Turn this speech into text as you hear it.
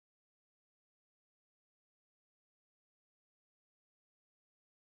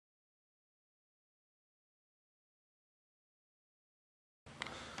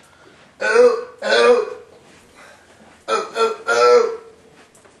Oh, oh, oh, oh, oh.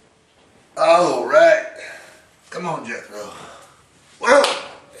 All right. Come on, Jethro. Well,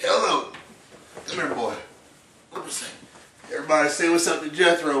 hello. Come here, boy. Let me see. Everybody say what's up to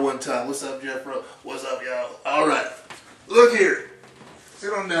Jethro one time. What's up, Jethro? What's up, y'all? All right. Look here.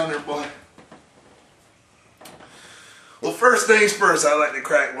 Sit on down there, boy. Well, first things first, I'd like to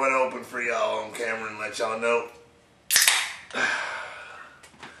crack one open for y'all on camera and let y'all know.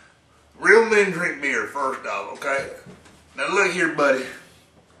 Real men drink beer, first off, okay? Now look here, buddy.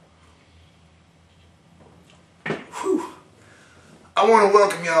 Whew. I want to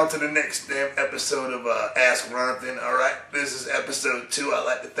welcome y'all to the next damn episode of Ask Ronathan, alright? This is episode 2. I'd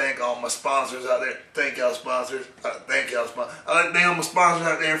like to thank all my sponsors out there. Thank y'all sponsors. Thank y'all sponsors. I'd like to thank all my sponsors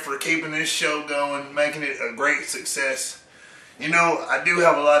out there for keeping this show going, making it a great success. You know, I do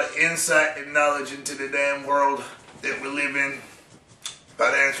have a lot of insight and knowledge into the damn world that we live in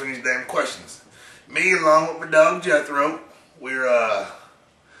about answering these damn questions. Me, along with my dog Jethro, we're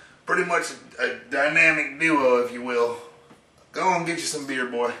pretty much a dynamic duo, if you will. Go on, get you some beer,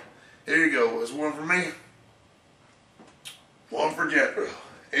 boy. Here you go. There's one for me. One for Jethro.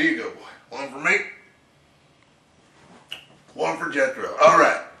 Here you go, boy. One for me. One for Jethro. All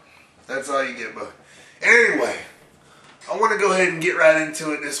right. That's all you get, bud. Anyway, I want to go ahead and get right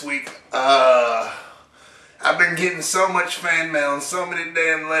into it this week. I've been getting so much fan mail and so many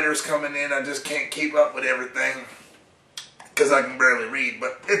damn letters coming in, I just can't keep up with everything because I can barely read,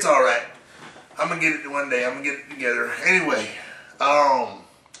 but it's alright. I'm going to get it one day. I'm going to get it together. Anyway, I'd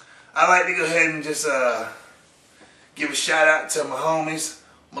like to go ahead and just give a shout out to my homies.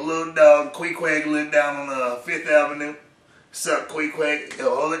 My little dog, Queequeg, live down on 5th Avenue. What's up, Queequeg?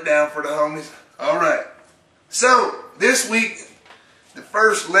 Yo, hold it down for the homies. Alright. So, this week, the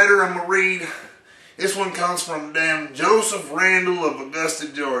first letter I'm going to read, this one comes from damn Joseph Randall of Augusta,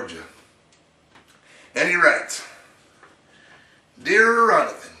 Georgia. And he writes, Dear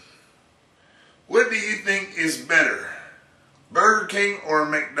Ronathan, what do you think is better, Burger King or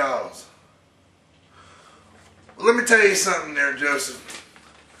McDonald's? Well, let me tell you something there, Joseph.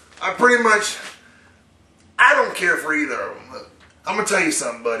 I don't care for either of them. Look, I'm going to tell you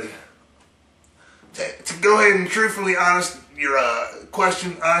something, buddy. To go ahead and truthfully honestly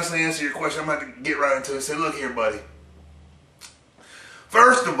answer your question, I'm going to have to get right into it. Say, look here, buddy.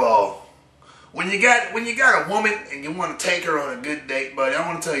 First of all, when you got a woman and you want to take her on a good date, buddy, I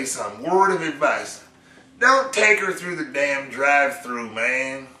want to tell you something. Word of advice. Don't take her through the damn drive-thru,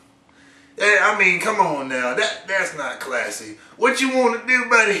 man. I mean, come on now. That's not classy. What you want to do,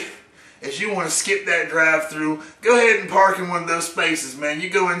 buddy, is you want to skip that drive-thru. Go ahead and park in one of those spaces, man. You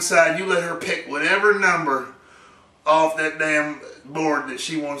go inside, you let her pick whatever number off that damn board that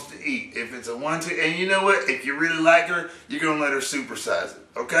she wants to eat. If it's a 1, 2, and you know what? If you really like her, you're going to let her supersize it,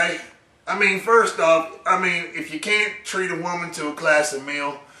 okay? I mean, first off, if you can't treat a woman to a classy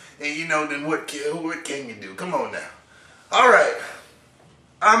meal, and you know, then what can you do? Come on now. All right.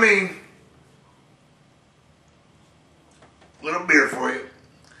 Little beer for you.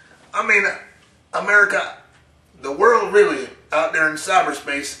 America, the world really, out there in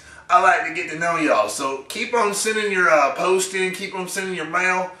cyberspace, I like to get to know y'all. So keep on sending your post in, keep on sending your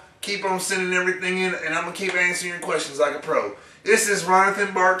mail, keep on sending everything in, and I'm going to keep answering your questions like a pro. This is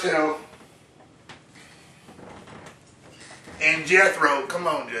Ron Bartell. And Jethro, come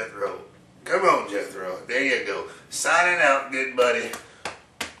on, Jethro. Come on, Jethro. There you go. Signing out, good buddy.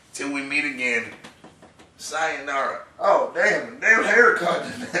 Till we meet again. Sayonara. Oh, damn haircut.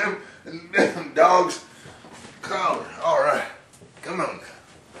 Damn dog's collar. All right. Come on now.